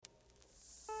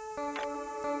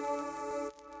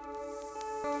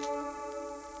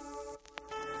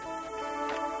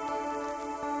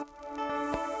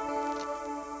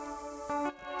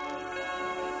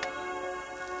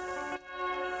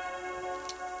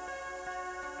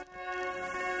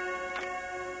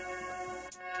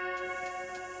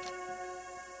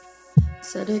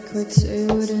Said it quick so you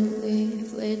wouldn't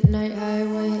leave. Late night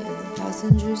highway in the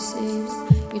passenger seat.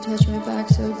 You touched my back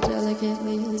so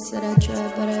delicately. Said I'd try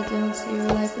but I don't see your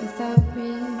life without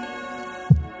me.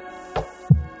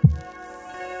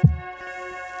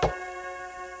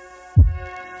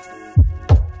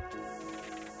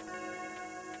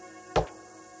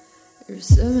 Your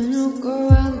seminal go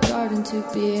around the garden to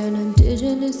be an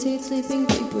indigenous seed sleeping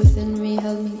deep within me.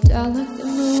 Held me down like the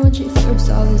moon when she first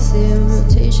saw the sea in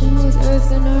rotation with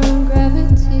earth and her own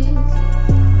gravity.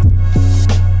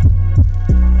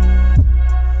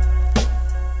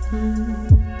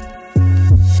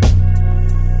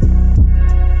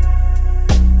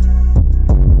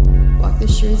 Walk the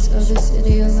streets of the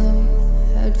city alone,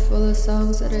 head full of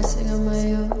songs that I sing on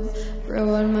my own,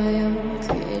 grow on my own,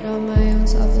 create on my own,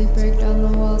 softly break down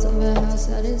the walls of a house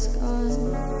that is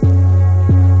gone.